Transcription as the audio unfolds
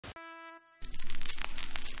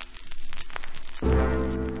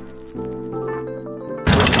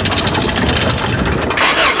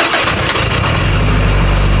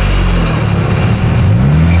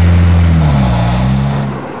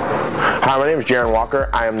is Jaron Walker.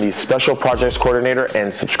 I am the Special Projects Coordinator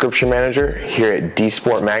and Subscription Manager here at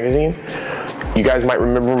DSPORT magazine. You guys might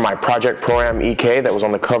remember my Project Pro-Am EK that was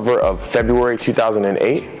on the cover of February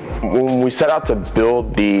 2008. When we set out to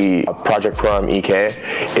build the Project Pro-Am EK,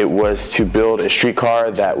 it was to build a street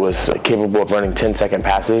car that was capable of running 10-second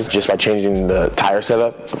passes just by changing the tire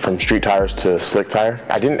setup from street tires to slick tire.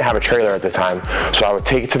 I didn't have a trailer at the time, so I would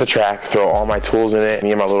take it to the track, throw all my tools in it.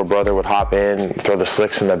 Me and my little brother would hop in, throw the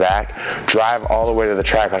slicks in the back, drive all the way to the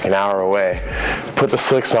track like an hour away, put the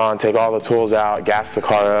slicks on, take all the tools out, gas the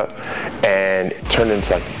car up, and it turned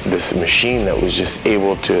into like this machine that was just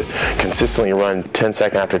able to consistently run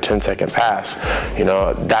 10-second after 10-second pass. You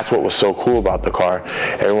know, that's what was so cool about the car.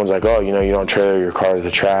 Everyone's like, oh, you know, you don't trailer your car to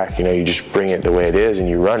the track, you know, you just bring it the way it is and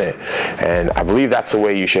you run it. And I believe that's the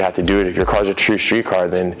way you should have to do it. If your car's a true street car,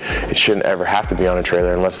 then it shouldn't ever have to be on a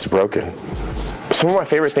trailer unless it's broken. Some of my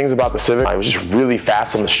favorite things about the Civic, it was just really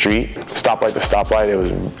fast on the street. Stoplight to stoplight, it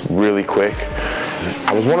was really quick.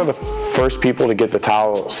 I was one of the first people to get the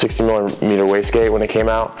Tile 60mm wastegate when it came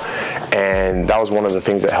out, and that was one of the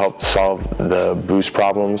things that helped solve the boost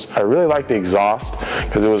problems. I really liked the exhaust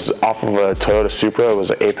because it was off of a Toyota Supra. It was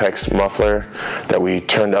an Apex muffler that we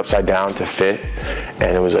turned upside down to fit,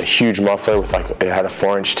 and it was a huge muffler with it had a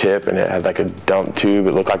 4-inch tip and it had like a dump tube.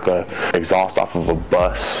 It looked like an exhaust off of a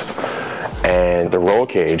bus. And the roll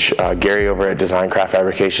cage, Gary over at Design Craft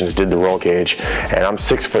Fabrications did the roll cage, and I'm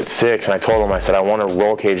 6'6", and I told him, I said, I want a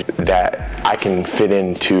roll cage that I can fit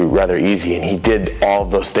into rather easy, and he did all of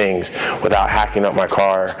those things without hacking up my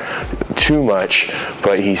car too much,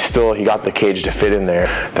 but he got the cage to fit in there.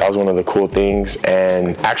 That was one of the cool things.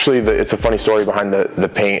 And actually, it's a funny story behind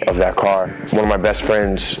the paint of that car. One of my best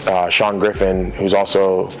friends, Sean Griffin, who's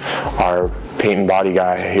also our paint and body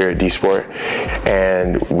guy here at DSPORT,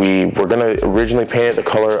 and we were gonna originally paint it the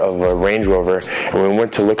color of a Range Rover, and when we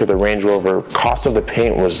went to look at the Range Rover, cost of the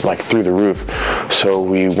paint was like through the roof. So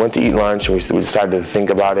we went to eat lunch and we decided to think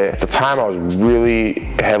about it. At the time, I was really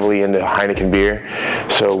heavily into Heineken beer,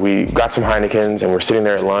 so we got some Heinekens and we're sitting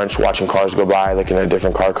there at lunch watching cars go by, looking at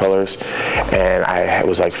different car colors, and I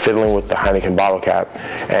was like fiddling with the Heineken bottle cap,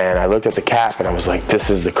 and I looked at the cap and I was like, this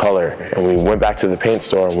is the color. And we went back to the paint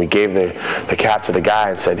store and we gave the cap to the guy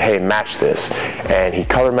and said, hey, match this. And he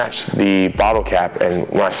color matched the bottle cap, and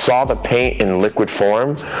when I saw the paint in liquid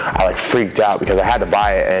form, I like freaked out because I had to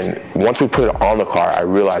buy it. And once we put it on the car, I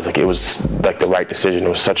realized like it was like the right decision. It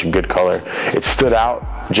was such a good color. It stood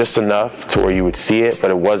out just enough to where you would see it,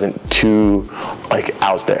 but it wasn't too like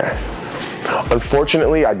out there.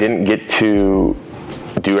 Unfortunately, I didn't get to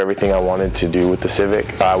do everything I wanted to do with the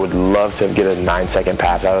Civic. I would love to get a 9-second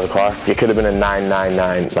pass out of the car. It could have been a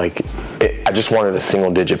 999. I just wanted a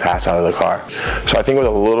single-digit pass out of the car. So I think with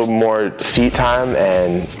a little more seat time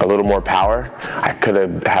and a little more power, I could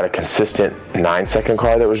have had a consistent 9-second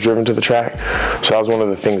car that was driven to the track. So that was one of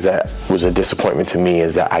the things that was a disappointment to me,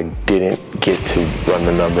 is that I didn't get to run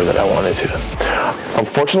the number that I wanted to.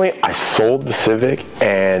 Unfortunately, I sold the Civic,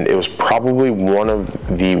 and it was probably one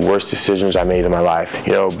of the worst decisions I made in my life.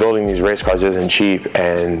 You know, building these race cars isn't cheap,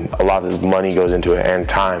 and a lot of money goes into it and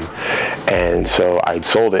time. And so I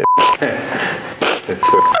sold it.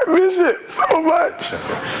 I miss it so much.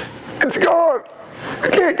 It's gone. I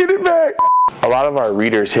can't get it back. A lot of our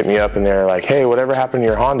readers hit me up and they're like, hey, whatever happened to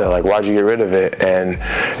your Honda? Like, why'd you get rid of it? And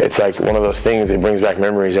it's like one of those things, it brings back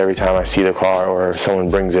memories every time I see the car or someone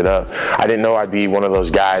brings it up. I didn't know I'd be one of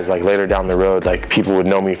those guys, like later down the road, like people would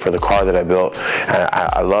know me for the car that I built. And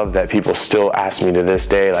I love that people still ask me to this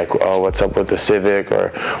day, like, oh, what's up with the Civic, or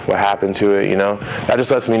what happened to it, you know? That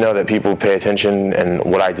just lets me know that people pay attention, and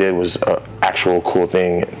what I did was an actual cool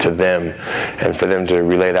thing to them. And for them to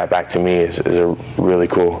relay that back to me is a really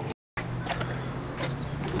cool.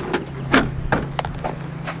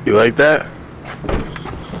 You like that?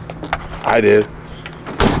 I did.